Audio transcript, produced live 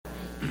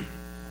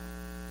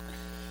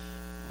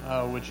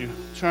Would you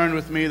turn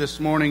with me this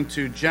morning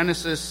to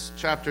Genesis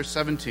chapter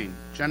 17?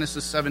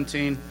 Genesis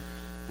 17,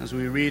 as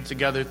we read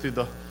together through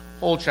the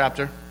whole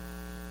chapter.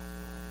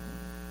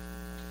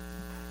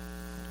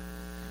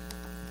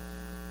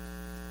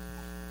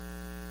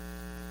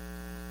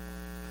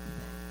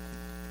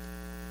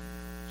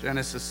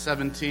 Genesis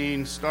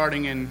 17,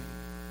 starting in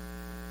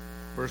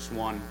verse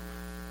 1.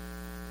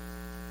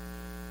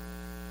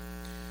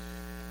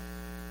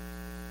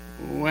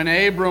 When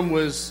Abram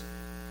was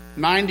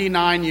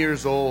 99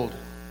 years old,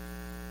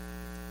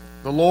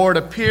 the Lord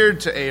appeared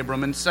to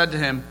Abram and said to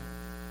him,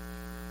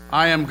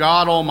 I am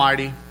God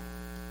Almighty.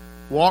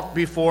 Walk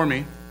before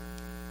me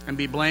and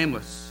be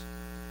blameless,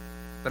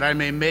 that I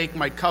may make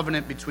my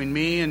covenant between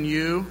me and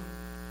you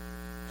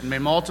and may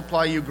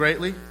multiply you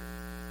greatly.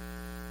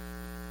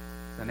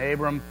 Then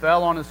Abram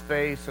fell on his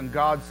face, and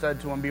God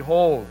said to him,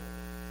 Behold,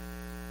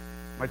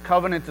 my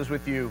covenant is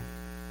with you,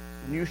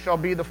 and you shall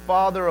be the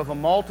father of a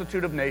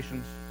multitude of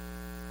nations.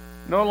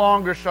 No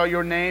longer shall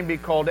your name be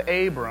called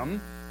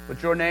Abram,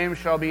 but your name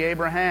shall be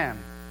Abraham.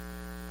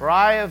 For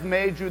I have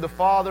made you the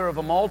father of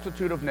a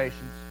multitude of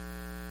nations.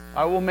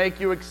 I will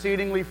make you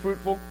exceedingly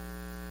fruitful,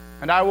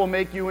 and I will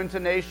make you into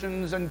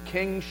nations, and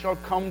kings shall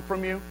come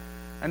from you.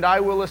 And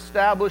I will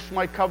establish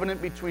my covenant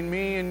between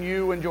me and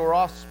you and your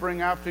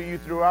offspring after you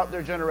throughout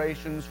their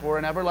generations for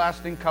an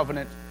everlasting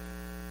covenant,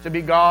 to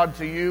be God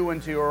to you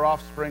and to your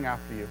offspring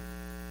after you.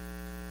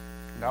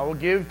 And I will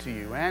give to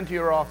you and to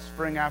your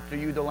offspring after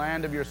you the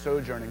land of your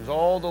sojournings,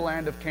 all the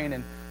land of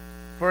Canaan,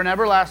 for an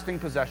everlasting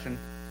possession,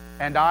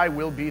 and I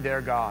will be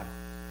their God.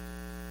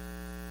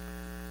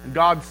 And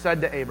God said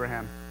to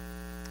Abraham,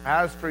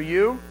 As for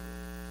you,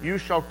 you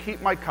shall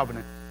keep my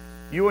covenant,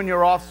 you and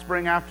your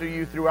offspring after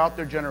you throughout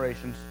their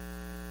generations.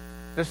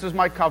 This is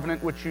my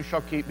covenant which you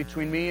shall keep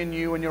between me and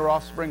you and your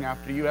offspring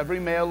after you. Every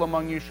male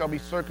among you shall be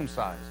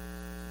circumcised.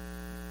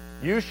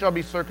 You shall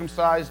be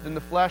circumcised in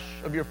the flesh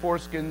of your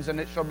foreskins, and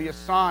it shall be a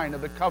sign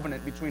of the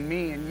covenant between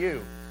me and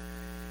you.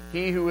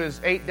 He who is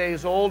 8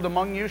 days old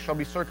among you shall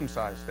be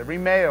circumcised, every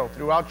male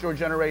throughout your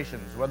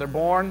generations, whether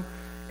born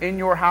in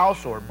your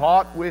house or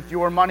bought with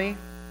your money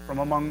from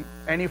among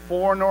any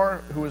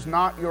foreigner who is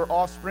not your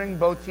offspring.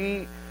 Both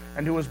he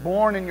and who was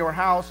born in your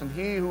house, and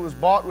he who was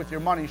bought with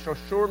your money shall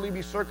surely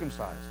be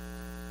circumcised.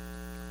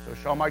 So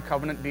shall my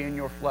covenant be in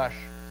your flesh,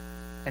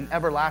 an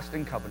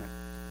everlasting covenant.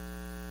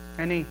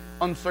 Any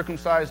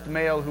uncircumcised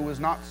male who is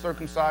not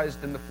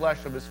circumcised in the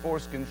flesh of his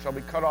foreskin shall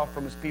be cut off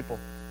from his people.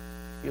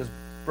 He has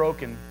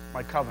broken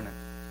my covenant.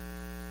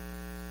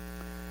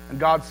 And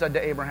God said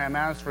to Abraham,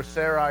 As for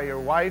Sarai your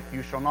wife,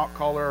 you shall not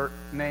call her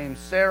name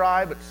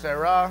Sarai, but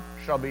Sarah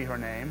shall be her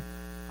name.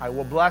 I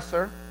will bless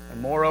her,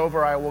 and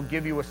moreover, I will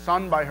give you a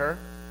son by her.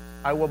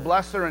 I will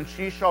bless her, and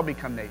she shall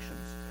become nations.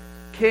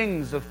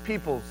 Kings of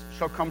peoples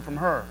shall come from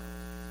her.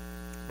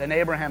 Then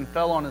Abraham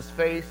fell on his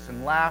face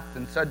and laughed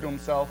and said to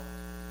himself,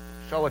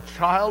 Shall a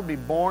child be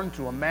born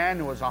to a man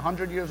who is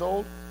 100 years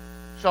old?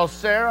 Shall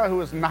Sarah,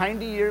 who is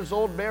 90 years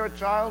old, bear a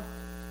child?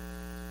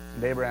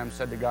 And Abraham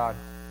said to God,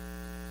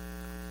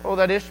 Oh,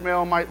 that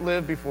Ishmael might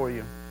live before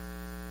you.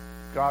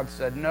 God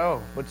said,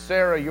 No, but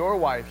Sarah, your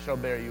wife, shall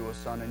bear you a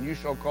son, and you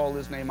shall call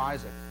his name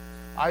Isaac.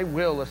 I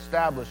will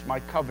establish my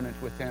covenant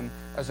with him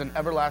as an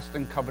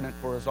everlasting covenant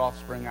for his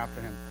offspring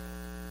after him.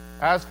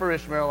 As for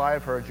Ishmael, I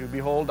have heard you.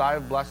 Behold, I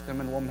have blessed him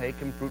and will make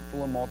him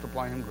fruitful and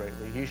multiply him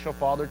greatly. He shall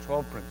father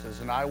 12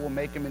 princes, and I will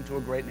make him into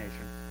a great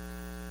nation.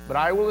 But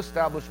I will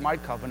establish my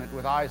covenant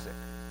with Isaac,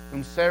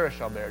 whom Sarah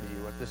shall bear to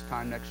you at this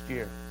time next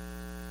year.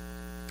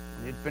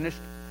 When he had finished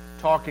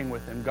talking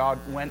with him, God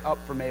went up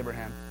from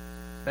Abraham.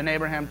 Then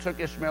Abraham took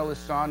Ishmael his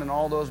son, and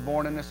all those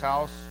born in his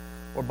house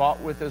or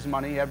bought with his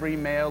money, every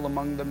male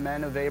among the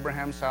men of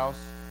Abraham's house,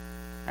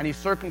 and he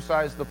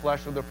circumcised the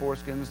flesh of their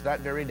foreskins that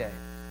very day,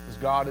 as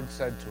God had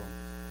said to him.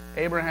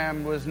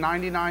 Abraham was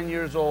 99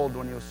 years old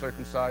when he was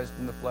circumcised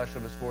in the flesh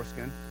of his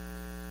foreskin,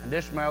 and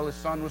Ishmael his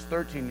son was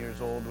 13 years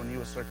old when he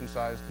was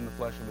circumcised in the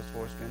flesh of his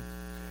foreskin.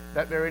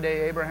 That very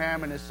day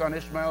Abraham and his son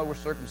Ishmael were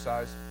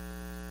circumcised,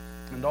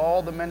 and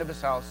all the men of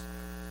his house,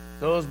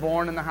 those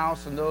born in the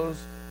house and those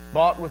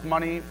bought with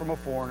money from a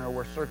foreigner,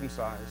 were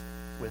circumcised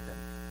with him.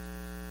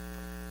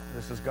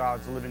 This is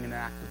God's living and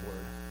active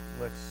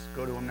word. Let's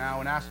go to him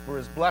now and ask for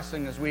his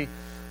blessing as we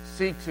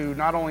seek to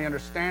not only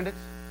understand it,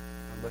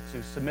 but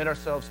to submit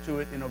ourselves to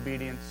it in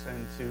obedience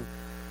and to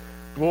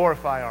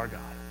glorify our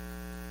God.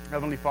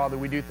 Heavenly Father,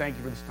 we do thank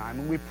you for this time.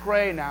 And we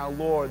pray now,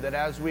 Lord, that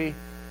as we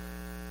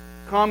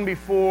come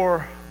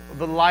before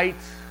the light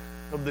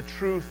of the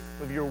truth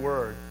of your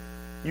word,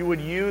 you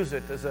would use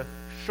it as a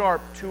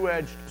sharp,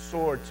 two-edged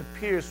sword to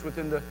pierce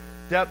within the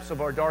depths of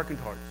our darkened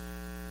hearts,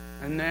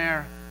 and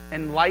there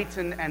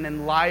enlighten and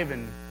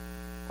enliven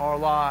our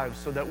lives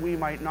so that we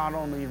might not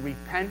only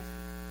repent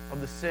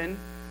of the sin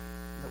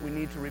that we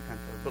need to repent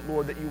of, but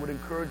Lord, that you would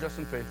encourage us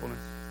in faithfulness,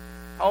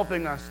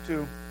 helping us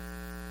to,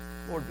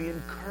 Lord, be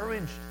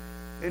encouraged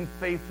in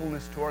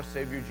faithfulness to our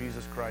Savior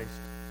Jesus Christ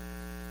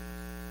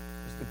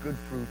as the good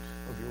fruit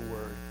of your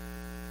word.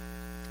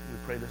 We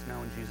pray this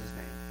now in Jesus'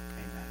 name.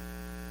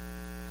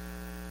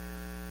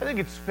 Amen. I think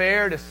it's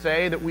fair to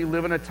say that we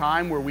live in a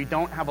time where we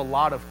don't have a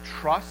lot of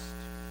trust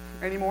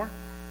anymore.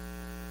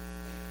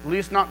 At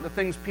least not the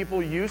things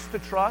people used to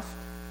trust.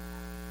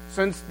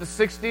 Since the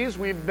 60s,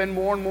 we've been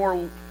more and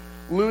more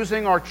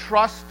losing our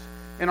trust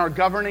in our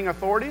governing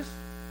authorities.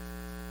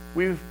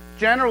 We've,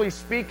 generally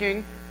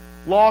speaking,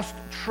 lost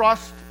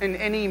trust in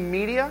any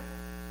media,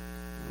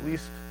 at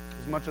least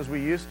as much as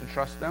we used to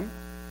trust them.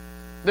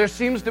 There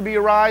seems to be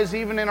a rise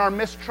even in our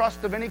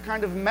mistrust of any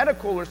kind of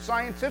medical or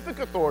scientific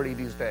authority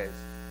these days.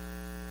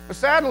 But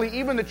sadly,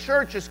 even the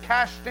church is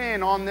cashed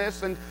in on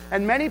this, and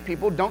many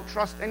people don't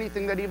trust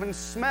anything that even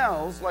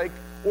smells like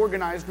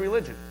organized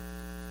religion.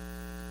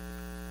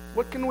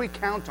 What can we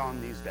count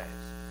on these days?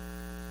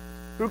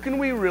 Who can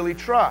we really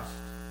trust?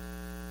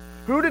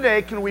 Who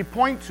today can we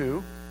point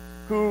to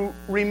who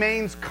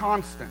remains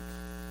constant?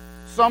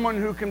 Someone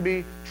who can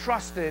be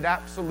trusted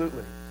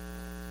absolutely.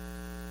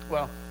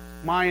 Well,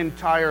 my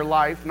entire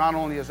life, not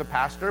only as a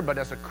pastor, but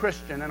as a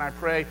Christian, and I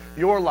pray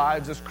your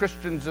lives as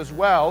Christians as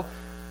well,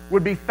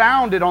 would be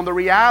founded on the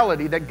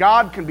reality that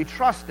God can be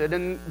trusted,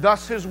 and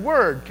thus His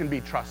Word can be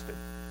trusted.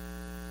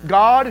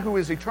 God, who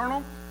is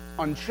eternal,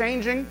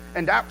 unchanging,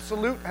 and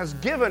absolute, has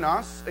given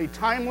us a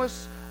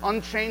timeless,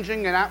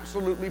 unchanging, and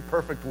absolutely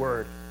perfect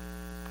Word.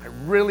 I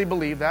really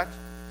believe that,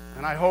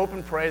 and I hope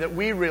and pray that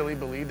we really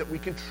believe that we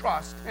can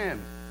trust Him.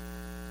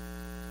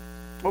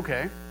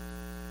 Okay.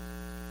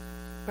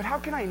 But how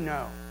can I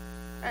know?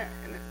 And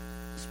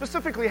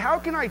specifically, how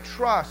can I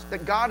trust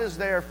that God is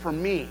there for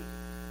me?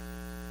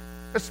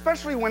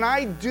 Especially when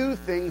I do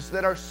things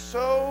that are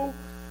so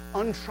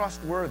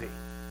untrustworthy.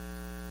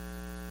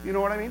 You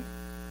know what I mean?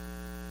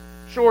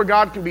 Sure,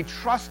 God can be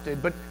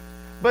trusted,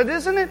 but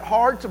isn't it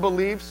hard to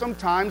believe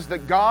sometimes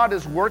that God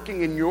is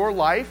working in your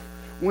life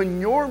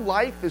when your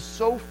life is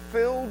so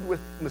filled with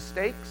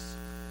mistakes,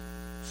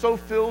 so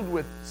filled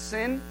with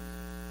sin,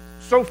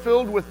 so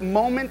filled with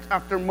moment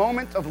after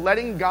moment of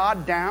letting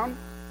God down?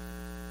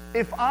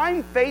 If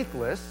I'm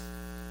faithless,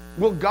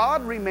 will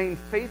God remain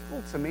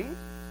faithful to me?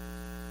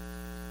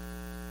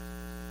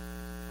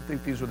 I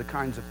think these were the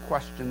kinds of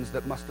questions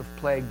that must have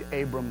plagued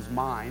Abram's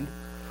mind.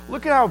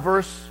 Look at how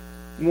verse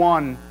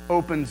 1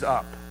 opens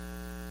up.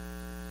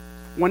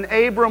 When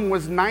Abram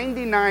was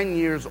 99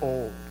 years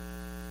old.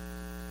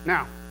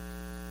 Now,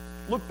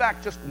 look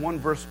back just one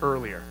verse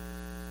earlier,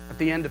 at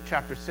the end of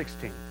chapter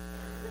 16.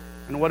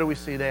 And what do we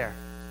see there?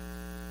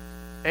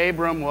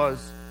 Abram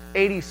was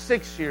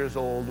 86 years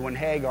old when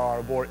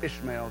Hagar bore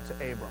Ishmael to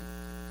Abram.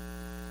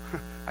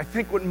 I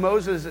think what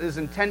Moses is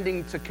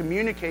intending to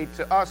communicate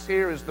to us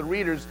here as the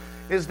readers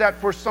is that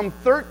for some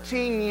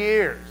 13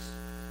 years,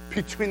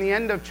 between the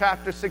end of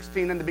chapter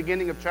 16 and the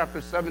beginning of chapter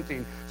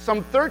 17,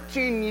 some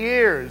 13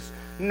 years,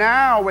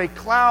 now a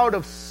cloud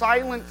of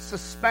silent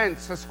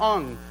suspense has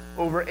hung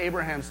over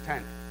Abraham's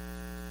tent.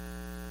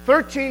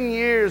 13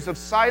 years of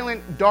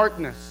silent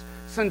darkness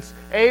since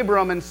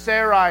Abram and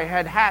Sarai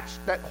had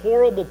hatched that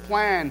horrible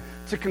plan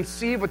to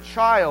conceive a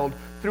child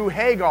through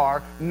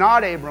Hagar,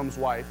 not Abram's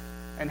wife,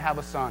 and have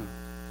a son.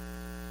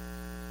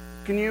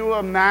 Can you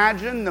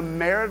imagine the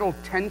marital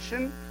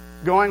tension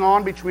going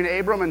on between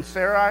Abram and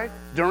Sarai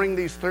during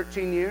these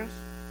 13 years?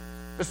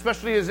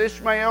 Especially as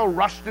Ishmael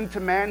rushed into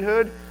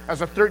manhood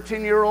as a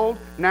 13-year-old,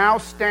 now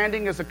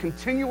standing as a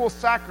continual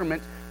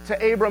sacrament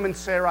to Abram and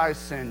Sarai's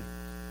sin.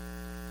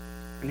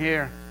 And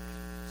here,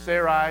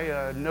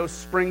 Sarai, no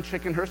spring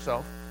chicken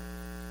herself,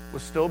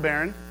 was still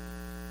barren.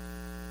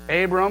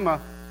 Abram,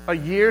 a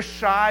year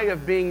shy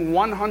of being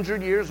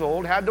 100 years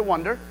old, had to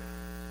wonder,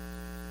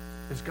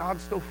 is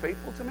God still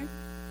faithful to me?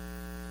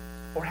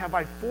 Or have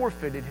I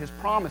forfeited His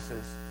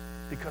promises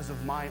because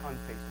of my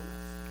unfaithfulness?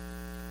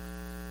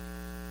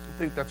 I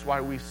think that's why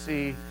we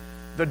see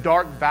the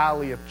dark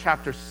valley of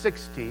chapter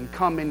 16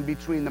 come in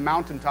between the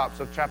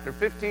mountaintops of chapter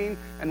 15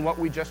 and what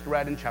we just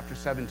read in chapter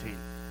 17.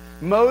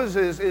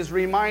 Moses is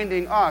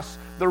reminding us,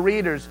 the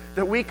readers,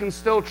 that we can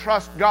still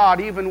trust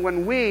God even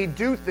when we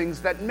do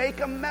things that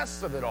make a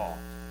mess of it all.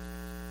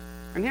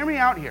 And hear me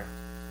out here.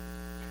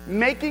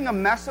 Making a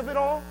mess of it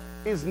all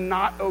is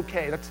not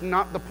okay. That's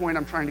not the point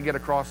I'm trying to get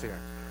across here,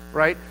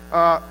 right?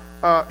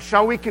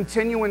 Shall we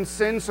continue in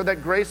sin so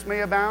that grace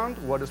may abound?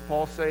 What does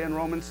Paul say in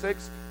Romans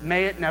 6?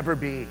 May it never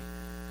be.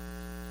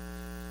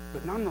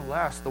 But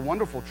nonetheless, the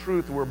wonderful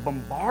truth we're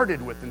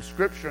bombarded with in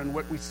Scripture and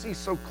what we see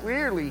so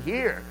clearly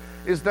here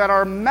is that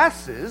our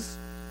messes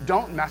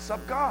don't mess up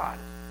God.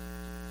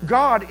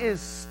 God is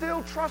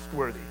still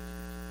trustworthy.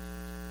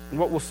 And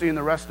what we'll see in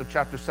the rest of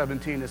chapter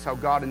 17 is how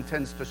God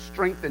intends to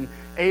strengthen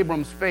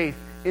Abram's faith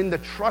in the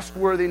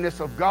trustworthiness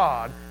of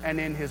God and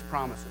in His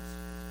promises.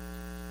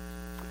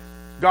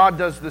 God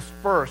does this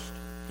first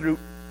through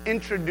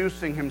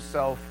introducing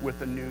Himself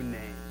with a new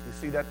name. You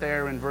see that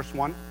there in verse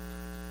 1?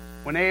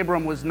 When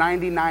Abram was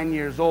 99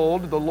 years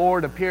old, the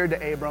Lord appeared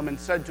to Abram and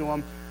said to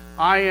him,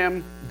 I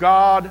am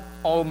God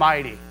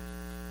Almighty.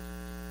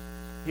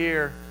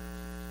 Here,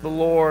 the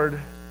Lord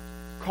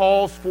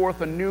calls forth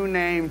a new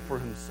name for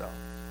Himself.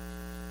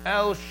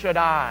 El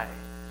Shaddai,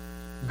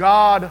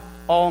 God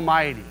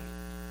Almighty.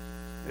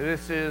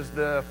 This is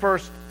the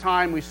first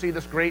time we see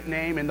this great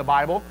name in the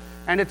Bible,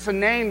 and it's a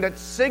name that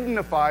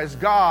signifies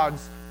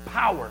God's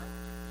power.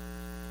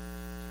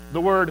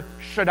 The word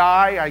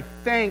Shaddai, I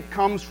think,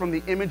 comes from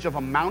the image of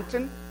a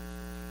mountain,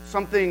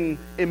 something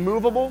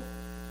immovable,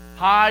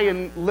 high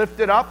and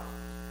lifted up,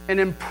 an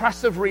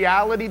impressive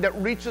reality that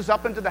reaches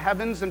up into the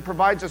heavens and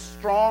provides a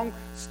strong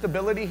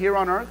stability here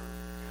on earth.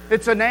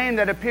 It's a name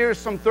that appears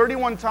some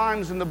 31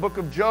 times in the book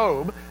of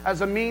Job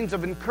as a means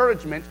of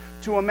encouragement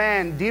to a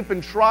man deep in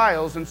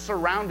trials and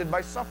surrounded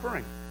by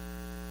suffering.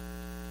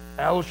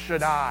 El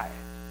Shaddai,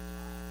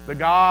 the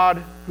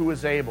God who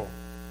is able.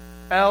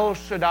 El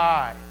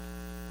Shaddai,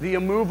 the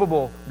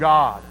immovable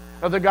God,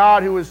 or the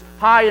God who is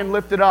high and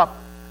lifted up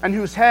and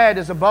whose head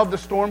is above the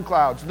storm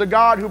clouds, the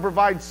God who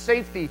provides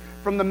safety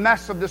from the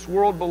mess of this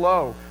world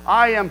below.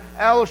 I am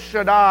El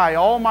Shaddai,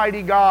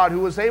 Almighty God,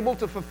 who is able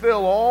to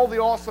fulfill all the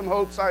awesome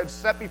hopes I have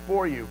set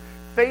before you,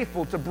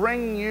 faithful to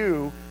bring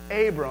you,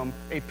 Abram,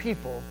 a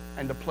people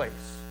and a place.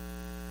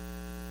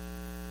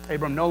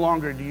 Abram, no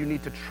longer do you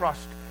need to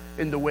trust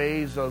in the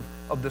ways of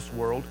this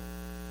world.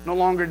 No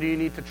longer do you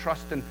need to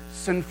trust in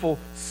sinful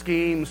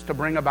schemes to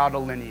bring about a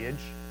lineage.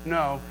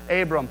 No,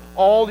 Abram,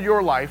 all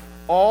your life,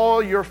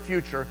 all your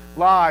future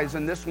lies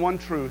in this one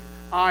truth: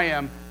 I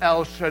am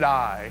El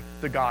Shaddai,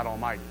 the God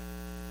Almighty.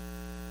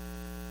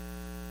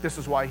 This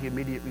is why he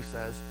immediately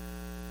says,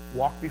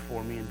 walk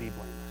before me and be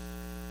blameless.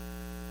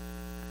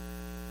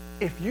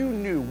 If you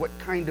knew what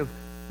kind of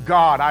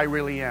God I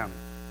really am,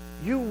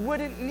 you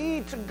wouldn't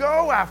need to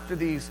go after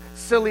these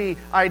silly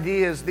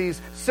ideas,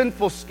 these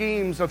sinful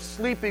schemes of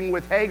sleeping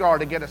with Hagar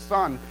to get a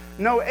son.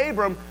 No,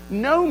 Abram,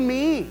 know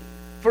me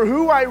for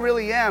who I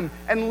really am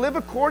and live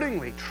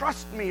accordingly.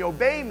 Trust me,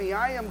 obey me,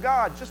 I am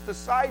God. Just a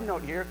side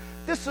note here,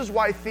 this is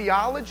why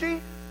theology,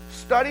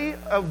 study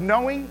of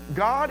knowing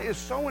God, is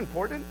so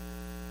important.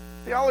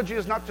 Theology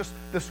is not just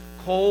this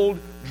cold,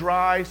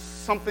 dry,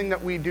 something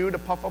that we do to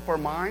puff up our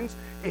minds.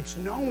 It's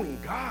knowing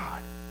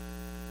God,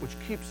 which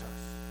keeps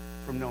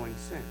us from knowing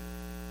sin.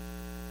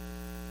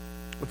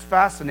 What's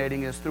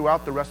fascinating is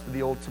throughout the rest of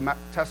the Old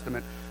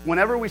Testament,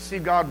 whenever we see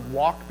God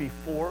walk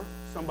before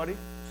somebody,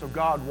 so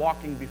God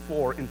walking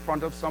before in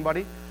front of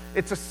somebody,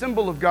 it's a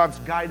symbol of God's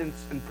guidance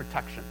and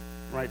protection,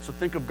 right? So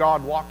think of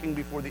God walking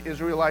before the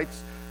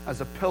Israelites as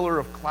a pillar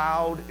of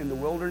cloud in the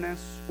wilderness,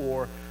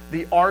 or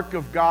the ark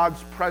of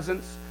God's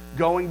presence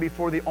going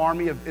before the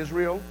army of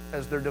Israel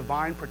as their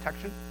divine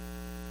protection.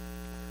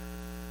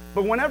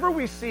 But whenever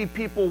we see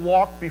people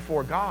walk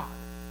before God,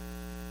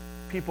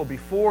 people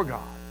before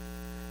God,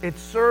 it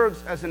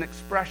serves as an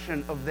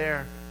expression of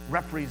their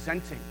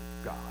representing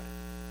God.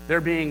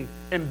 They're being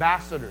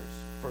ambassadors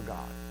for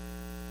God.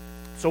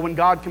 So when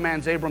God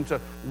commands Abram to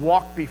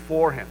walk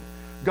before him,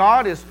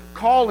 God is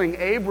calling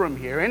Abram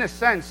here, in a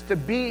sense, to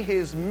be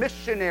his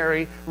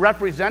missionary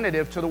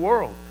representative to the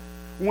world.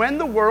 When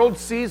the world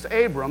sees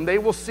Abram, they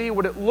will see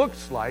what it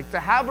looks like to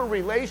have a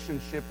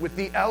relationship with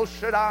the El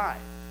Shaddai.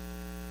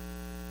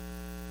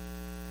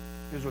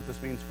 Here's what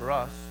this means for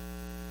us.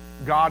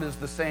 God is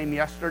the same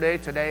yesterday,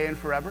 today, and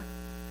forever.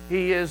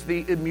 He is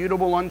the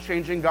immutable,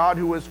 unchanging God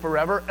who is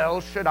forever,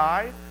 El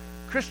Shaddai.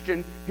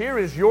 Christian, here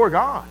is your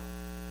God.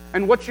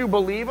 And what you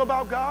believe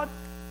about God,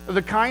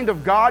 the kind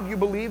of God you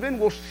believe in,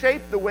 will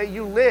shape the way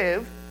you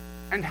live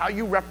and how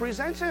you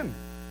represent Him.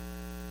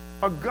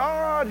 A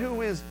God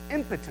who is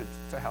impotent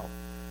to help.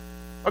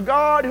 A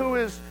God who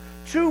is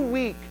too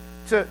weak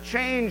to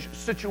change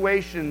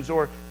situations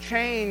or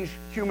change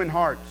human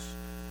hearts.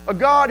 A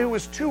God who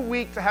is too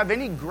weak to have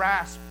any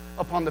grasp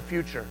upon the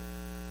future.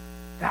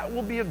 That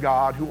will be a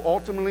God who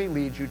ultimately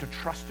leads you to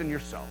trust in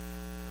yourself.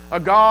 A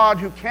God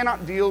who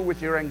cannot deal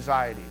with your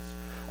anxieties.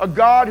 A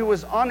God who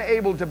is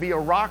unable to be a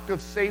rock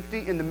of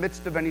safety in the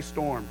midst of any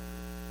storm.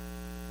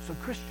 So,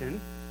 Christian,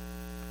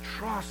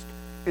 trust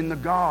in the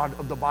God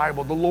of the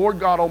Bible, the Lord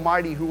God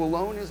Almighty, who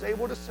alone is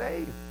able to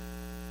save.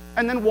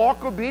 And then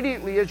walk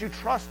obediently as you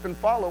trust and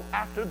follow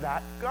after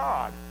that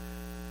God.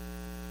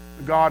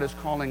 God is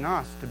calling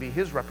us to be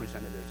His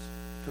representatives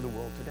to the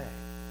world today.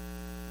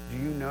 Do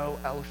you know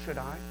El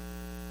Shaddai?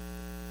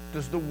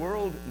 Does the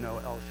world know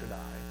El Shaddai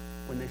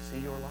when they see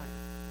your life?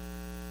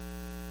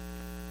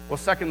 Well,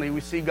 secondly, we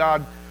see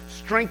God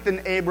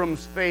strengthen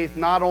Abram's faith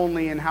not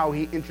only in how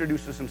he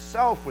introduces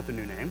himself with a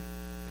new name,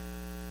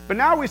 but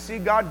now we see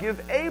God give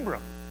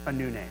Abram a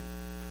new name.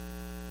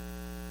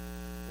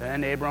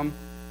 Then Abram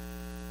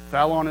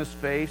fell on his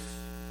face.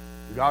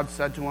 God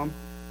said to him,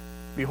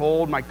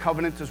 "Behold, my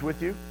covenant is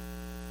with you.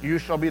 You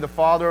shall be the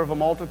father of a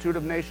multitude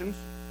of nations.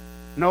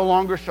 No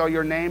longer shall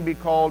your name be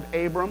called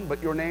Abram,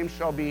 but your name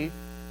shall be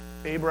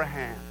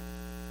Abraham.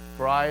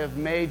 For I have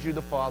made you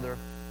the father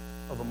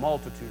of a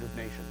multitude of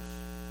nations."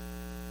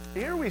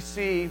 Here we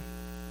see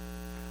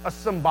a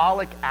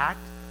symbolic act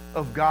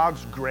of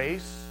God's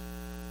grace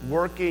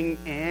working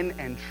in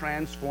and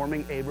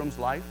transforming Abram's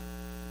life.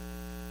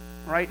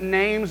 Right?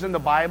 Names in the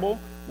Bible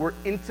were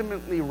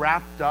intimately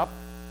wrapped up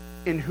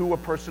in who a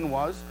person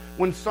was.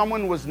 When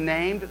someone was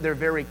named, their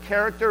very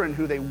character and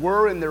who they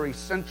were and their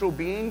essential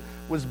being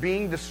was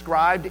being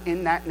described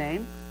in that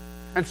name.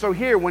 And so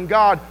here, when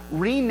God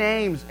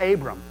renames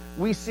Abram,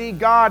 we see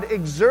God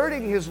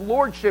exerting his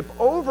lordship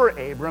over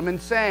Abram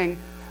and saying,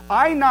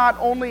 I not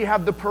only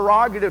have the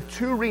prerogative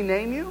to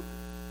rename you,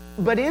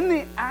 but in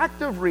the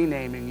act of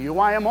renaming you,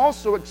 I am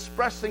also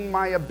expressing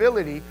my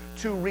ability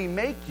to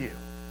remake you,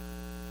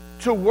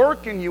 to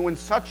work in you in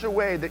such a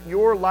way that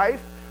your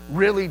life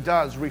really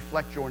does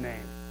reflect your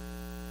name.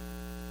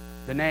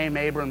 The name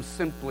Abram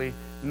simply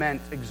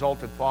meant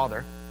exalted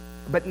father,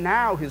 but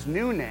now his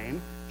new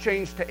name,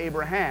 changed to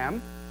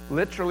Abraham,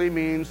 literally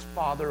means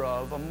father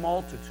of a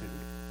multitude.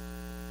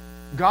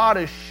 God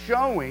is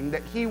showing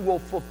that he will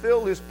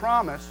fulfill his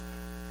promise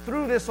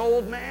through this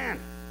old man.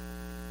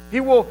 He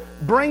will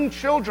bring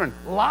children,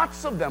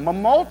 lots of them, a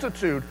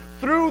multitude,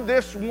 through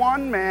this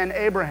one man,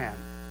 Abraham.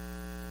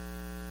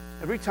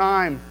 Every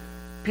time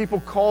people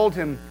called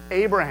him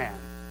Abraham,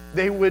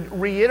 they would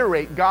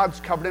reiterate God's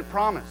covenant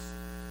promise.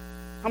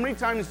 How many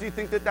times do you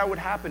think that would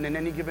happen in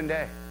any given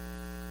day?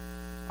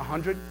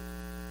 100?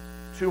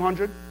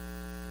 200?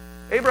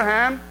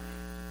 Abraham,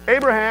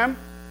 Abraham,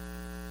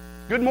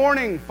 good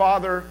morning,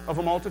 father of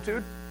a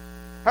multitude.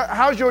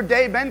 How's your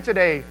day been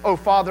today, O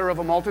father of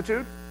a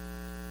multitude?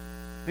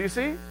 Do you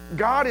see?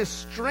 God is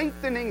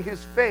strengthening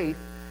his faith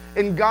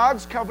in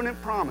God's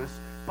covenant promise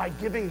by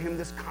giving him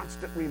this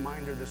constant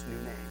reminder, this new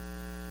name.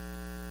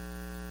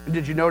 And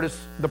did you notice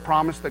the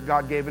promise that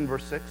God gave in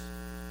verse 6?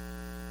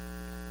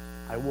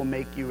 I will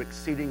make you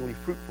exceedingly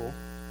fruitful,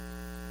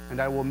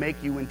 and I will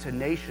make you into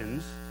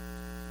nations,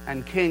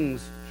 and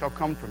kings shall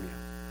come from you.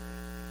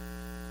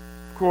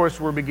 Of course,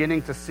 we're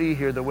beginning to see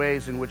here the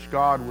ways in which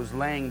God was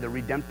laying the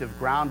redemptive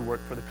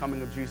groundwork for the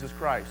coming of Jesus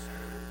Christ.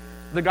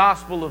 The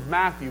Gospel of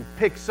Matthew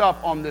picks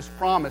up on this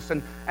promise,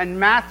 and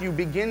Matthew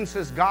begins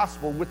his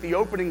Gospel with the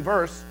opening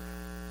verse,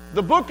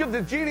 the book of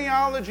the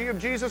genealogy of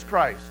Jesus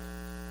Christ,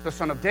 the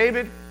son of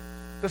David,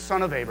 the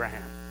son of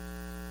Abraham.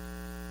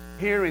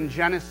 Here in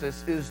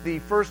Genesis is the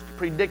first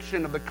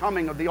prediction of the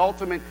coming of the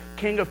ultimate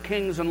King of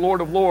Kings and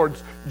Lord of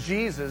Lords,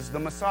 Jesus the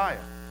Messiah.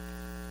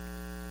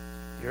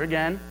 Here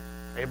again,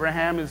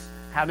 Abraham is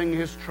having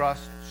his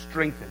trust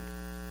strengthened.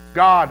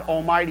 God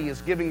Almighty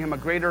is giving him a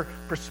greater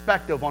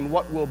perspective on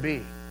what will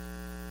be.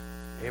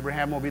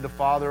 Abraham will be the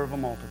father of a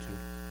multitude,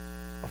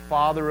 a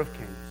father of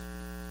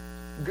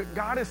kings.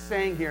 God is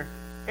saying here,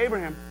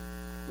 Abraham,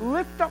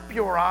 lift up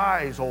your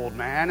eyes, old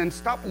man, and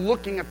stop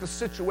looking at the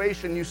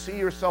situation you see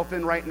yourself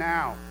in right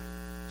now.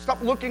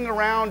 Stop looking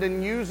around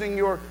and using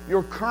your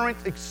current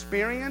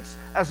experience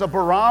as a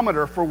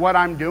barometer for what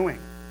I'm doing.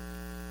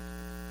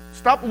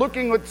 Stop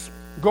looking what's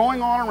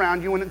going on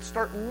around you and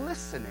start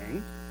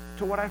listening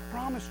to what I've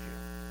promised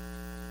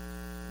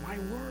you. My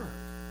word,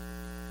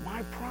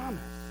 my promise,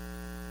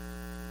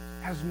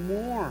 has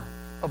more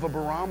of a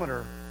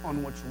barometer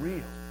on what's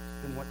real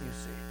than what you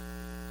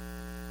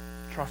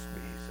see. Trust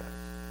me, he says.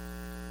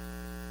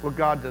 What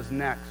God does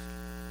next,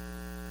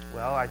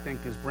 well, I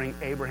think, is bring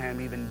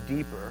Abraham even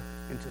deeper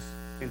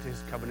into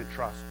his covenant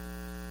trust.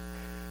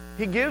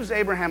 He gives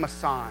Abraham a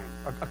sign,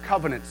 a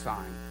covenant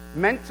sign,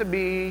 meant to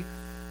be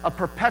a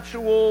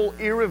perpetual,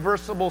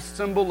 irreversible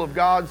symbol of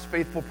God's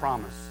faithful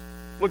promise.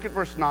 Look at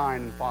verse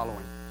 9 and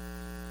following.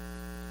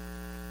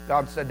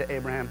 God said to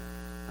Abraham,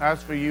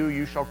 as for you,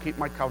 you shall keep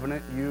my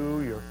covenant,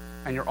 you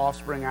and your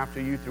offspring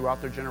after you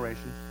throughout their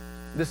generations.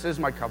 This is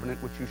my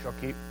covenant which you shall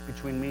keep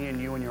between me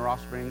and you and your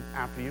offspring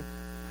after you.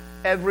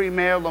 Every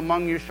male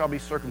among you shall be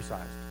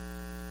circumcised.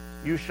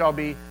 You shall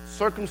be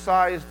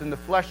circumcised in the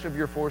flesh of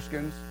your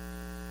foreskins,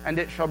 and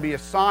it shall be a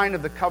sign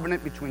of the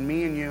covenant between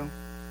me and you.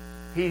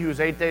 He who is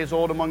 8 days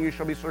old among you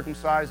shall be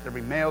circumcised,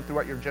 every male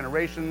throughout your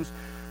generations,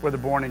 whether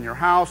born in your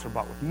house or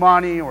bought with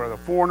money, or the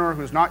foreigner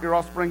who is not your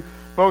offspring.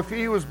 Both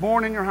he who is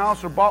born in your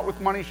house or bought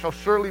with money shall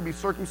surely be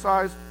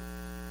circumcised.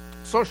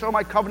 So shall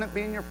my covenant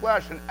be in your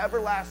flesh, an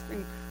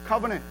everlasting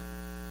covenant.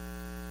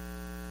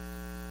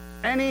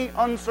 Any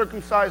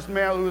uncircumcised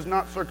male who is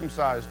not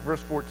circumcised,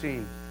 verse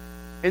 14,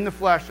 in the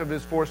flesh of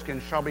his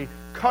foreskin shall be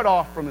cut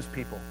off from his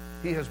people.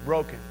 He has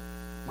broken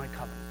my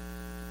covenant.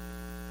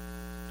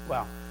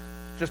 Well,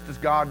 just as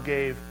God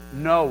gave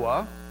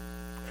Noah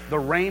the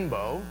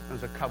rainbow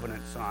as a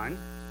covenant sign,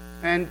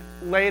 and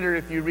later,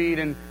 if you read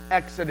in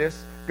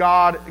Exodus,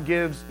 God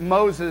gives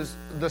Moses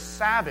the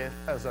Sabbath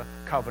as a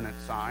covenant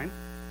sign.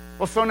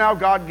 Well, so now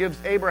God gives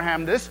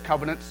Abraham this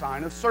covenant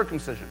sign of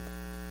circumcision.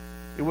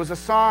 It was a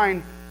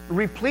sign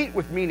replete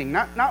with meaning,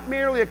 not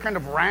merely a kind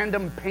of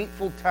random,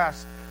 painful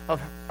test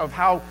of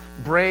how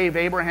brave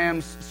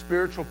Abraham's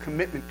spiritual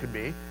commitment could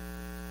be.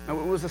 No,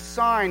 it was a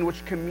sign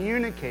which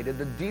communicated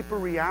the deeper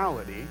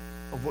reality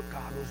of what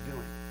God was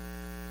doing.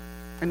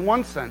 In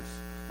one sense,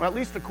 well, at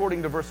least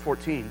according to verse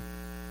 14,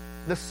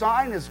 the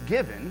sign is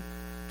given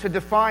to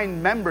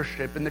define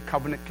membership in the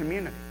covenant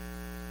community.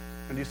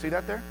 And do you see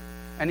that there?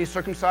 Any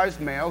circumcised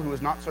male who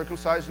is not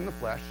circumcised in the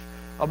flesh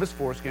of his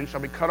foreskin shall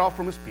be cut off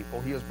from his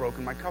people. He has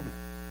broken my covenant.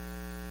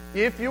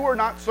 If you are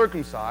not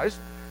circumcised,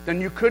 then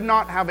you could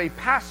not have a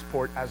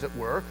passport, as it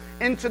were,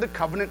 into the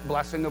covenant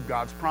blessing of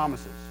God's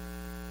promises.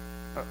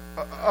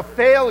 A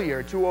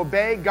failure to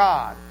obey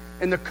God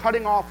and the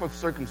cutting off of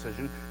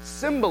circumcision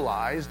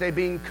symbolized a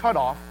being cut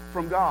off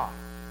from God.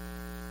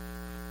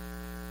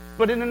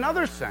 But in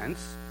another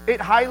sense, it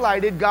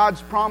highlighted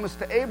God's promise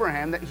to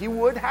Abraham that he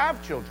would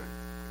have children.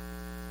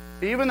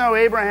 Even though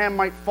Abraham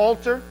might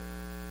falter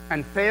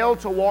and fail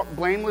to walk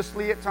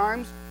blamelessly at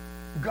times,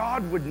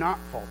 God would not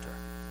falter.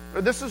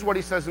 This is what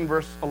he says in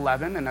verse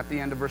 11 and at the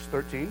end of verse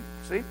 13.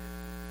 See?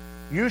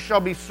 You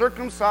shall be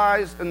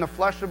circumcised in the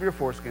flesh of your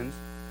foreskins,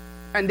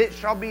 and it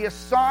shall be a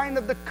sign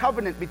of the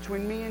covenant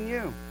between me and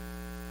you.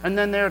 And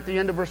then there at the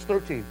end of verse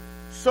 13,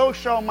 so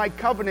shall my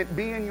covenant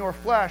be in your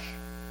flesh,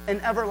 an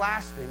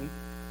everlasting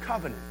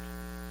covenant.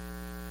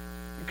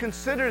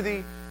 Consider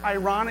the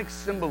ironic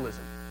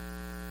symbolism.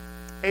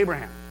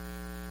 Abraham,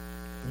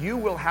 you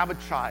will have a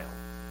child.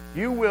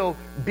 You will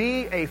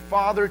be a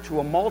father to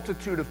a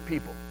multitude of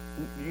people.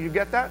 You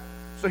get that?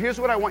 So here's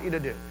what I want you to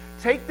do.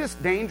 Take this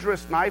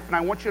dangerous knife, and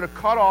I want you to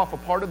cut off a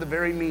part of the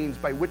very means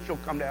by which you'll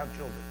come to have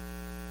children.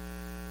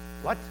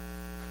 What?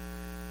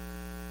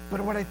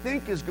 But what I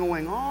think is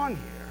going on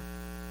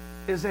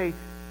here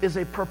is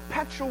a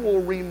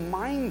perpetual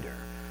reminder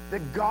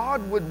that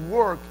God would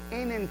work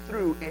in and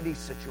through any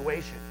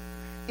situation,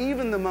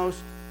 even the most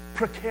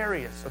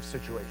precarious of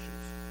situations.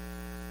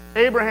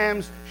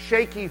 Abraham's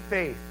shaky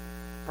faith,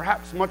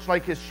 perhaps much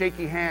like his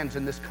shaky hands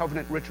in this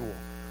covenant ritual,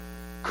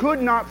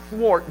 could not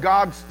thwart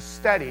God's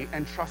steady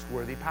and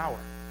trustworthy power.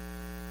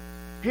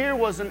 Here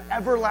was an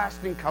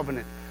everlasting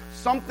covenant,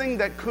 something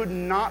that could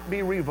not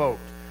be revoked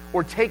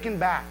or taken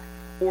back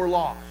or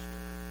lost.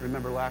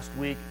 Remember last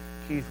week,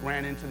 Keith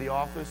ran into the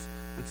office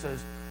and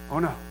says, oh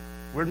no,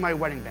 where'd my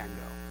wedding band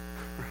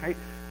go?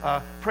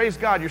 Right? Praise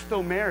God, you're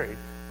still married.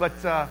 But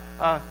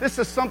this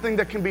is something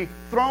that can be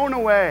thrown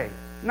away.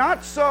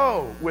 Not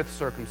so with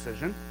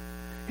circumcision.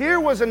 Here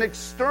was an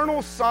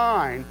external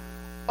sign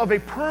of a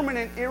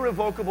permanent,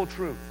 irrevocable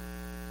truth.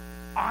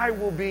 I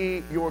will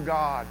be your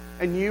God,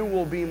 and you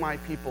will be my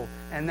people,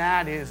 and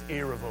that is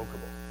irrevocable.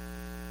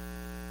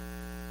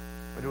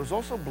 But it was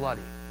also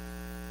bloody.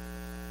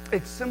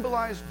 It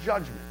symbolized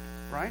judgment,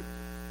 right?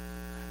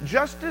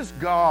 Just as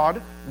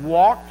God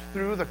walked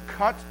through the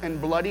cut and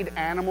bloodied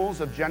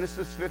animals of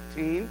Genesis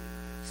 15,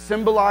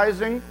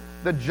 symbolizing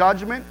the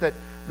judgment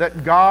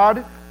that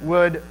God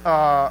would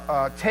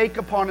take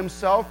upon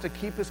himself to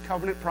keep his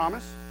covenant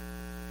promise,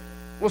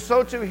 well,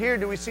 so too here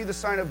do we see the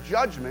sign of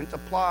judgment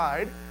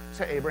applied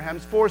to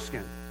Abraham's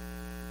foreskin.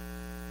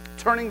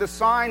 Turning the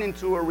sign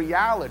into a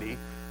reality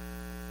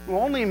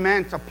only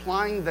meant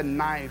applying the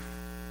knife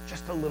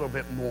just a little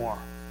bit more,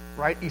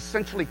 right?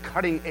 Essentially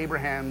cutting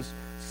Abraham's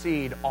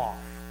seed off.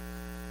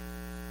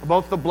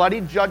 Both the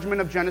bloodied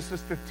judgment of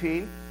Genesis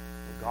 15, where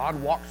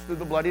God walks through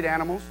the bloodied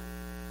animals,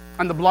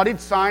 and the bloodied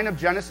sign of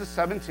Genesis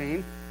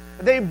 17,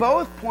 they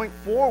both point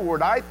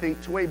forward, I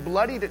think, to a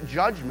bloodied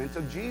judgment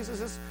of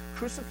Jesus'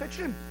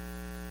 crucifixion.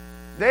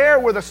 There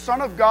where the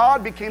Son of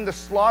God became the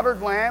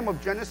slaughtered lamb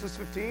of Genesis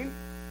 15,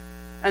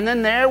 and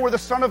then there where the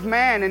Son of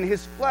Man in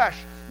his flesh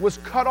was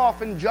cut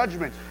off in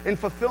judgment in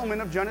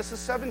fulfillment of Genesis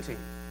 17.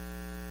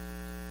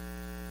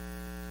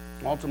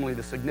 Ultimately,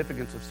 the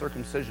significance of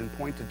circumcision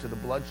pointed to the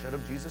bloodshed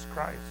of Jesus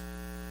Christ.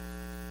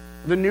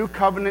 The new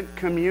covenant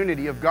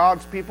community of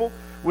God's people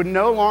would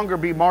no longer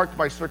be marked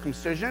by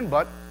circumcision,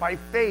 but by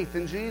faith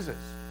in Jesus.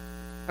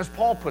 As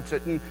Paul puts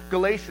it in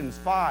Galatians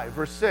 5,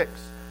 verse 6,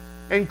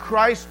 in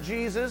Christ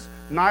Jesus,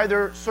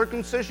 neither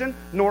circumcision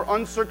nor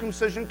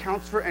uncircumcision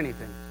counts for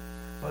anything,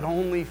 but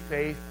only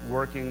faith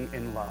working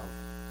in love.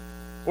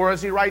 Or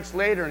as he writes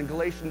later in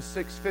Galatians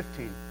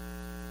 6:15,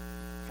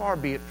 far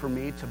be it from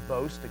me to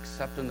boast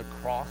except in the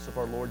cross of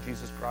our Lord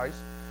Jesus Christ,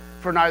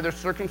 for neither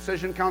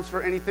circumcision counts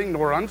for anything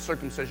nor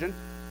uncircumcision,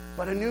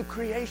 but a new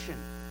creation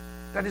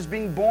that is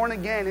being born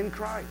again in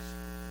Christ.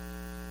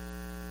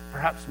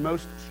 Perhaps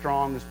most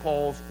strong is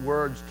Paul's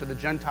words to the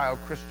Gentile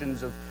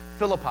Christians of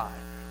Philippi,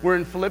 where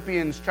in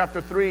Philippians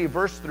chapter 3,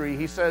 verse 3,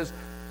 he says,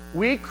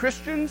 we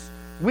Christians,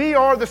 we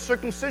are the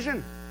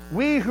circumcision,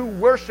 we who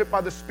worship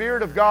by the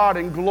Spirit of God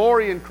and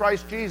glory in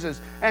Christ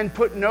Jesus and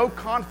put no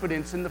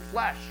confidence in the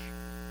flesh.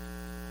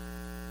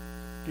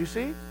 Do you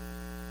see?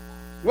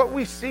 What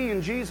we see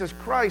in Jesus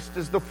Christ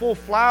is the full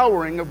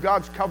flowering of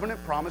God's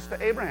covenant promise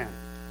to Abraham.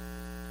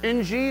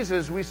 In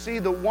Jesus, we see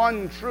the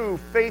one true,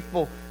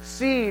 faithful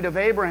seed of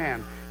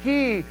Abraham.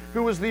 He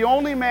who was the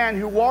only man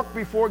who walked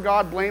before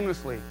God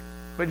blamelessly,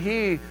 but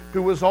he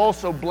who was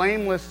also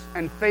blameless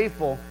and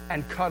faithful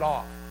and cut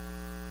off,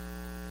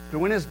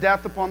 who in his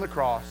death upon the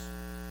cross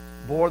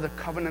bore the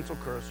covenantal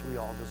curse we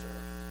all deserve.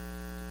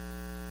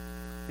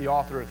 The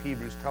author of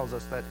Hebrews tells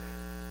us that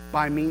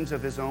by means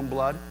of his own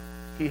blood,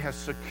 he has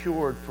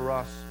secured for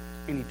us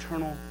an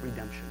eternal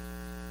redemption.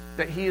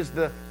 That he is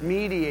the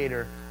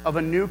mediator of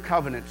a new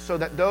covenant, so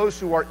that those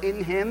who are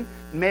in him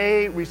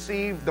may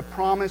receive the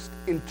promised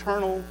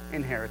eternal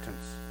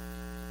inheritance.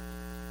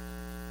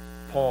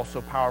 Paul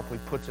so powerfully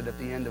puts it at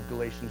the end of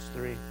Galatians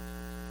 3.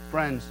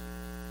 Friends,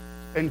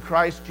 in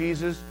Christ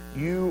Jesus,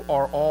 you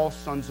are all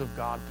sons of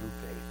God through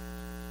faith.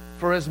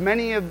 For as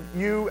many of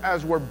you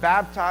as were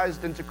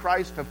baptized into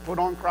Christ have put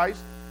on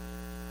Christ.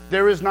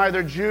 There is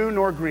neither Jew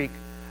nor Greek,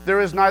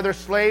 There is neither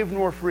slave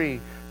nor free.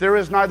 There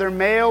is neither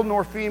male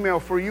nor female,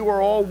 for you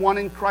are all one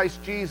in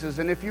Christ Jesus.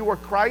 And if you are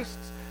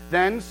Christ's,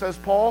 then, says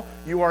Paul,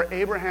 you are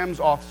Abraham's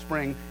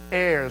offspring,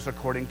 heirs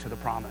according to the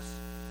promise.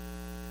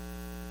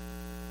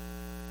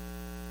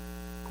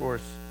 Of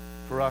course,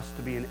 for us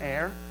to be an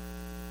heir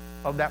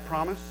of that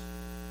promise,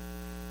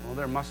 well,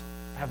 there must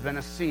have been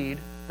a seed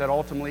that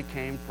ultimately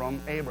came from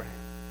Abraham.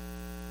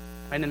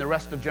 And in the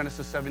rest of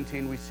Genesis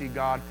 17, we see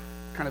God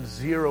kind of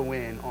zero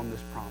in on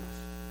this promise.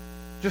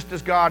 Just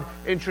as God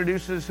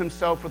introduces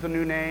himself with a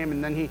new name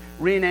and then he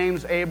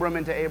renames Abram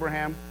into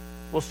Abraham,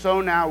 well,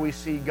 so now we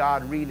see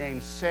God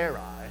rename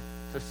Sarai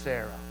to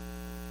Sarah.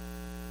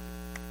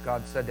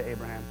 God said to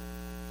Abraham,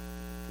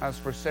 as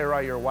for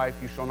Sarai, your wife,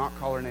 you shall not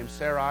call her name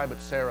Sarai,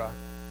 but Sarah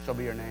shall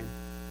be her name.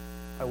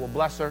 I will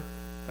bless her,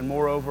 and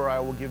moreover, I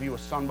will give you a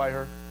son by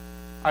her.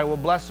 I will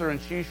bless her,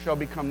 and she shall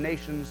become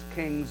nations,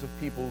 kings of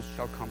peoples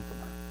shall come from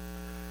her.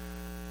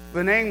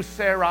 The name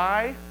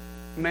Sarai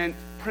meant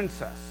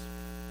princess.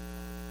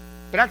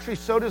 But actually,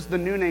 so does the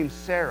new name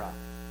Sarah.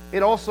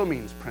 It also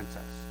means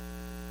princess.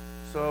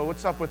 So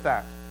what's up with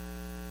that?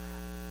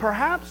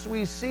 Perhaps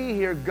we see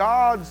here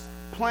God's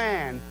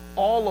plan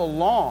all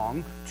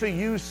along to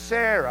use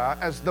Sarah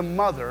as the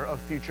mother of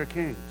future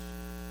kings.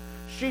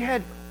 She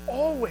had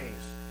always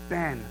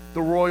been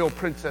the royal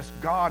princess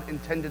God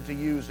intended to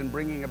use in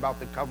bringing about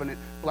the covenant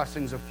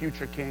blessings of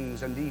future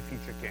kings and the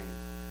future king.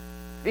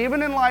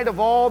 Even in light of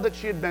all that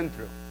she had been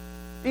through,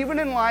 even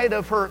in light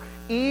of her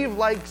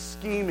Eve-like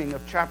scheming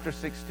of chapter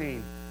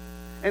 16,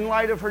 in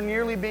light of her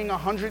nearly being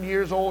 100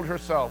 years old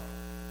herself,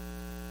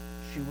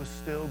 she was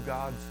still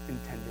God's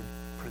intended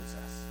princess.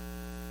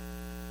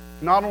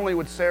 Not only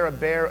would Sarah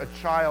bear a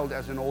child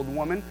as an old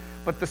woman,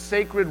 but the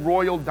sacred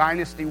royal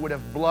dynasty would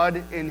have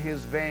blood in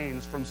his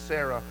veins from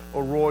Sarah,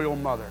 a royal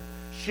mother.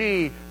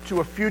 She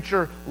to a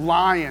future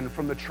lion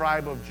from the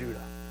tribe of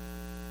Judah.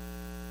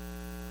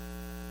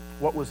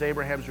 What was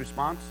Abraham's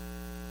response?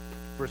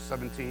 Verse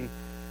 17.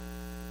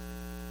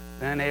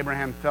 Then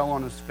Abraham fell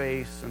on his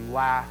face and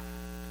laughed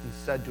and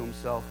said to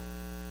himself,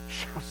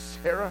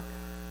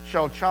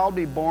 Shall a child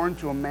be born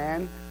to a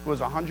man who is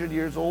 100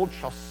 years old?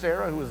 Shall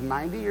Sarah, who is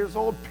 90 years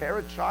old, bear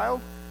a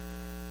child?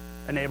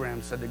 And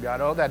Abraham said to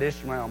God, oh, that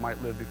Ishmael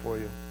might live before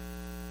you.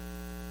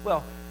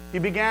 Well, he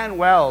began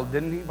well,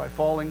 didn't he, by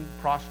falling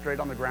prostrate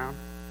on the ground,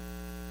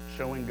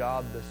 showing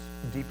God this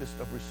deepest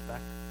of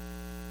respect.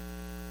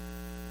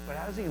 But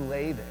as he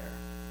lay there,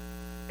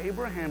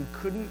 Abraham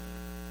couldn't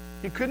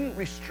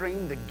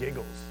restrain the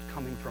giggles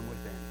coming from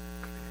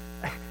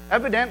within.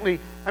 Evidently,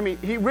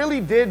 he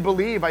really did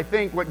believe, I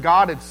think, what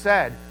God had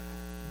said.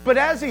 But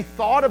as he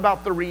thought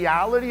about the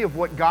reality of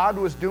what God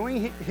was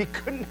doing, he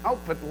couldn't help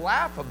but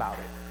laugh about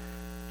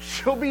it.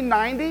 She'll be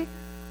 90?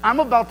 I'm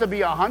about to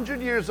be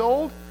 100 years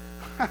old?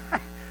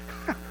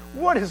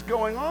 What is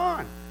going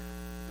on?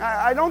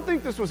 I don't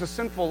think this was a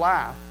sinful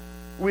laugh.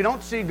 We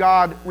don't see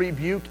God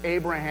rebuke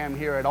Abraham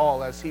here at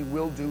all, as he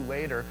will do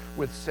later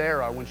with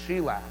Sarah when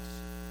she laughs.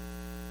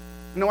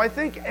 No, I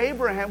think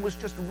Abraham was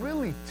just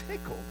really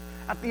tickled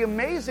at the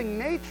amazing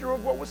nature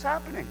of what was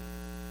happening.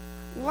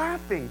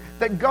 Laughing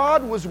that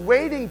God was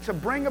waiting to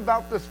bring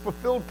about this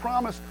fulfilled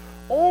promise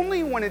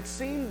only when it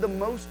seemed the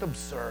most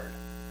absurd.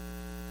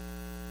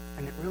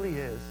 And it really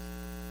is.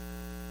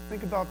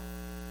 Think about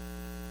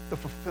the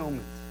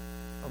fulfillment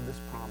of this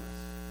promise.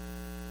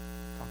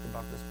 We talked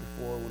about this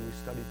before when we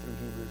studied through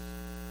Hebrews,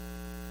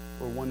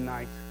 where one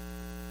night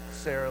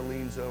Sarah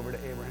leans over to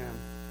Abraham.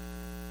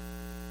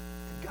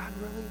 Did God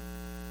really?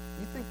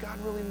 You think God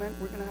really meant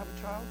we're going to have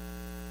a child?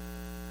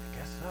 I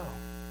guess so.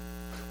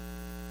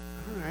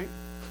 All right.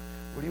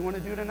 What do you want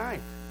to do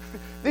tonight?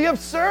 The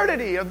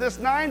absurdity of this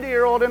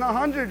 90-year-old and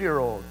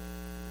 100-year-old.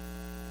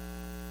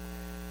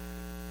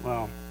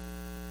 Well,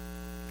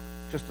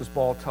 just as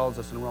Paul tells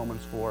us in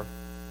Romans 4,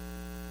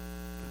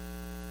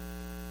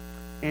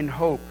 in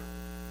hope,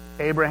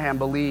 Abraham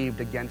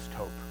believed against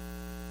hope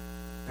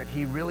that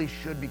he really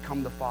should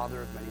become the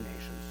father of many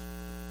nations.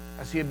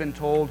 As he had been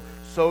told,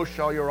 so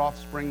shall your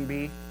offspring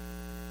be.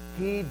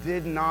 He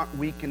did not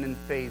weaken in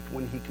faith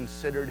when he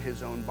considered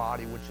his own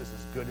body, which is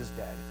as good as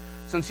dead,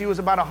 since he was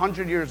about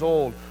 100 years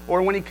old,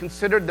 or when he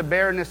considered the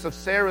barrenness of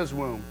Sarah's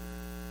womb.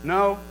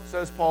 No,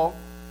 says Paul,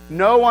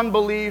 no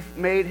unbelief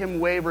made him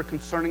waver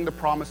concerning the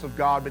promise of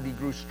God, but he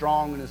grew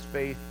strong in his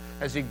faith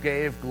as he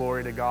gave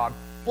glory to God,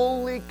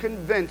 fully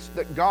convinced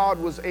that God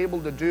was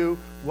able to do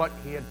what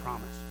he had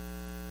promised.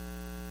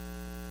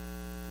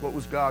 What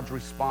was God's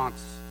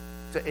response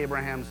to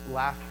Abraham's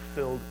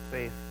laugh-filled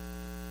faith?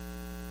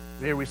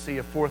 Here we see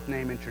a fourth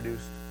name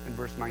introduced in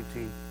verse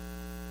 19.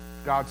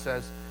 God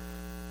says,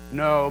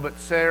 no, but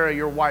Sarah,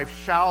 your wife,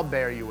 shall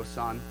bear you a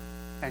son,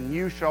 and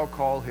you shall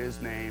call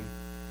his name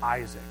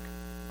Isaac.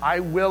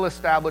 I will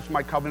establish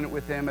my covenant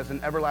with him as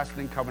an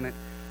everlasting covenant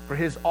for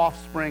his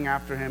offspring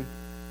after him.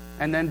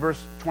 And then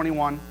verse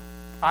 21,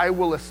 I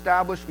will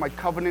establish my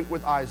covenant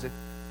with Isaac,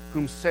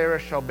 whom Sarah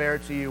shall bear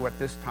to you at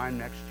this time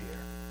next year.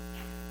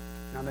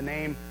 Now the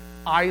name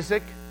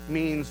Isaac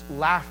means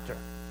laughter.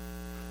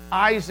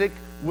 Isaac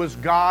was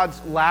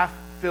God's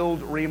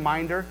filled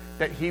reminder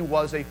that he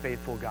was a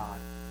faithful God.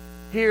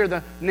 Here,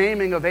 the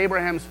naming of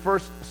Abraham's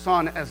first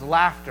son as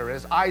laughter,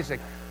 as Isaac,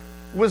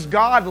 was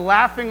God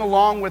laughing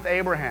along with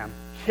Abraham.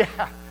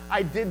 Yeah,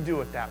 I did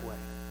do it that way.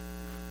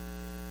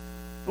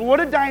 But what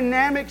a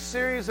dynamic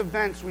series of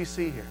events we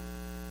see here.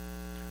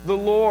 The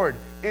Lord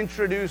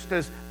introduced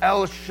as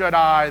El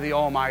Shaddai, the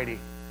Almighty,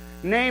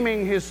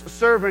 naming his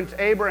servant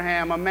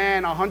Abraham, a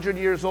man 100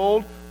 years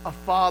old, a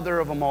father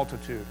of a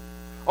multitude,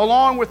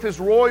 along with his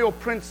royal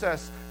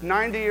princess,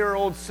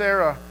 90-year-old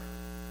Sarah,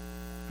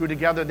 who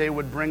together they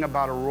would bring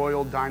about a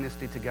royal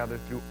dynasty together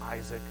through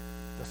Isaac,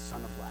 the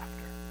son of laughter.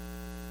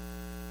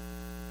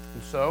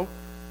 And so,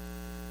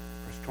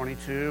 verse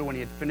 22, when he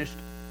had finished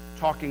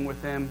talking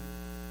with him,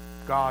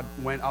 God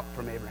went up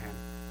from Abraham.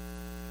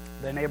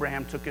 Then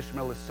Abraham took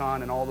Ishmael his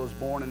son, and all those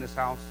born in his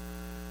house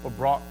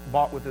were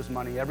bought with his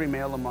money, every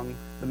male among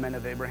the men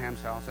of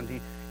Abraham's house. And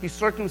he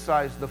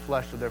circumcised the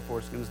flesh of their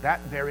foreskins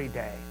that very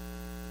day.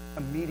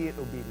 Immediate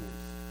obedience,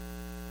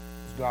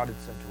 as God had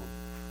said to him.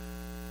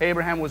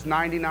 Abraham was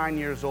 99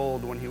 years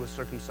old when he was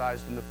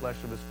circumcised in the flesh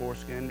of his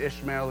foreskin.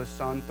 Ishmael, his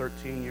son,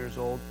 13 years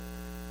old.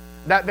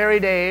 That very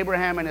day,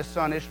 Abraham and his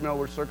son Ishmael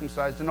were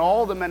circumcised, and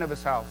all the men of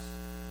his house.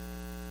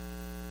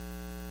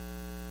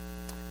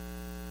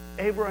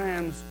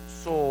 Abraham's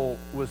soul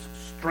was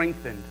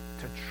strengthened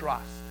to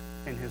trust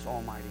in his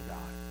almighty God.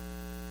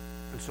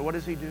 And so what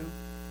does he do?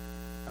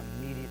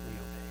 Immediately obeys.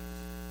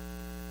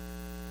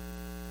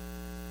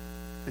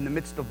 In the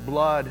midst of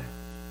blood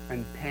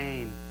and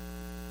pain,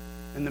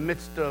 in the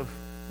midst of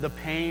the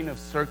pain of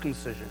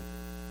circumcision,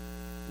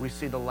 we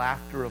see the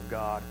laughter of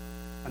God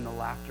and the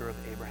laughter of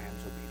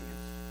Abraham's obedience.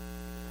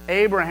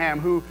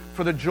 Abraham, who,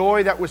 for the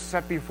joy that was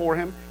set before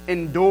him,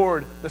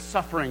 endured the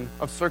suffering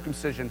of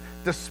circumcision,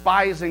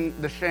 despising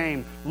the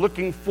shame,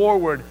 looking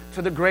forward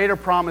to the greater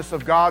promise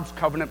of God's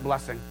covenant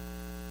blessing.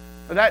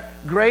 That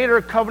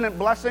greater covenant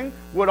blessing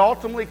would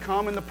ultimately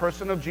come in the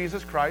person of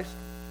Jesus Christ.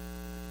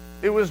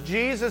 It was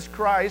Jesus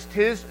Christ,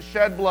 his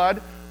shed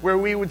blood, where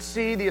we would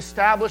see the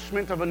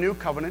establishment of a new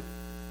covenant.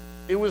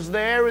 It was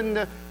there in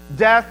the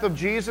death of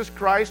Jesus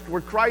Christ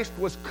where Christ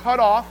was cut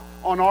off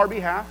on our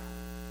behalf.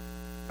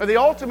 The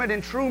ultimate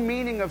and true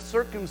meaning of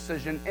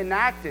circumcision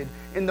enacted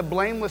in the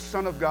blameless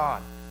Son of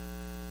God.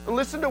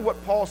 Listen to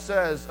what Paul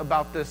says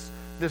about this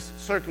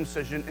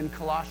circumcision in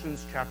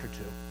Colossians chapter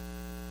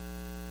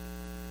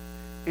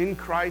 2. In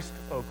Christ,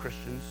 O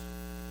Christians,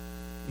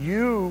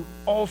 you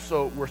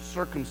also were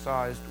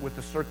circumcised with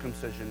the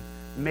circumcision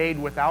made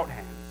without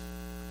hands,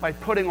 by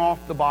putting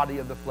off the body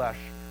of the flesh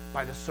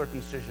by the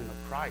circumcision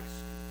of Christ,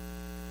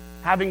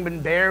 having been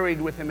buried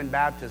with him in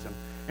baptism,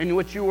 in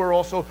which you were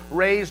also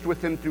raised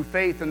with him through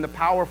faith in the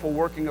powerful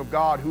working of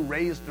God who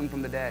raised him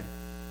from the dead.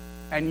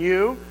 And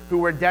you, who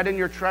were dead in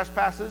your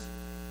trespasses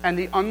and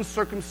the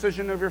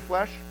uncircumcision of your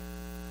flesh,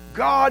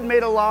 God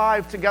made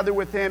alive together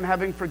with him,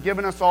 having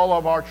forgiven us all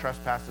of our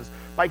trespasses,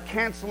 by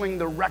canceling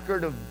the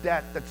record of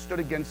debt that stood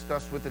against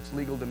us with its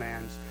legal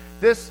demands.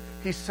 This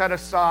he set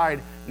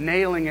aside,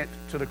 nailing it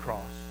to the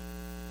cross.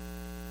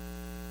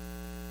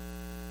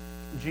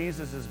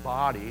 Jesus'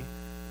 body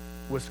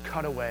was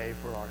cut away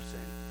for our sin.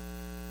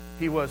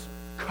 He was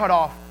cut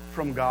off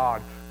from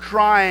God,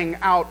 crying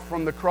out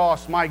from the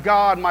cross, my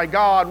God,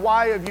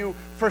 why have you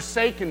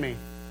forsaken me?"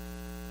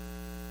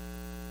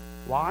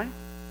 Why?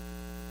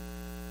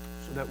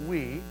 So that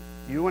we,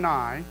 you and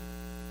I,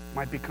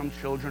 might become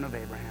children of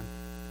Abraham.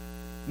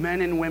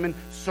 Men and women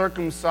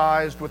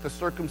circumcised with the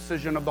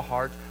circumcision of the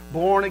heart,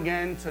 born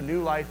again to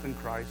new life in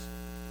Christ.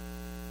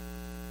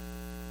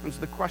 And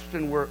so the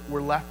question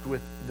we're left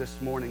with this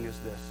morning is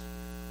this: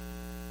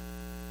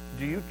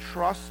 do you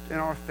trust in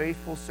our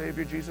faithful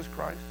Savior, Jesus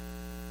Christ?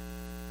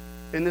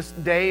 In this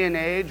day and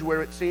age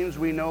where it seems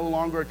we no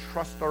longer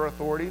trust our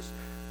authorities,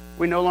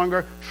 we no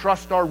longer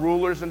trust our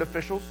rulers and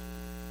officials,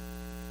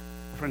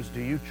 friends,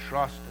 do you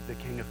trust the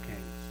King of Kings,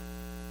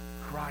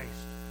 Christ,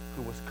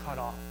 who was cut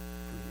off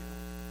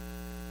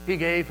for you? He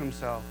gave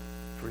himself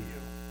for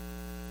you.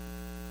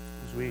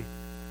 As we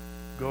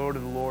go to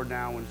the Lord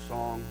now in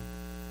song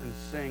and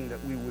sing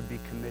that we would be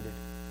committed,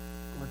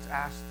 let's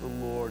ask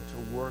the Lord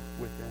to work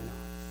within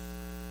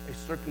us a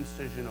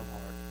circumcision of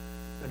heart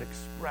that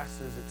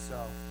expresses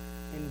itself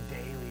in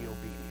daily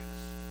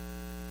obedience,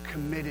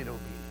 committed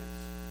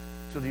obedience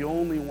to the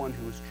only one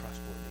who is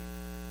trustworthy,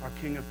 our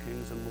King of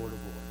Kings and Lord of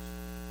Lords.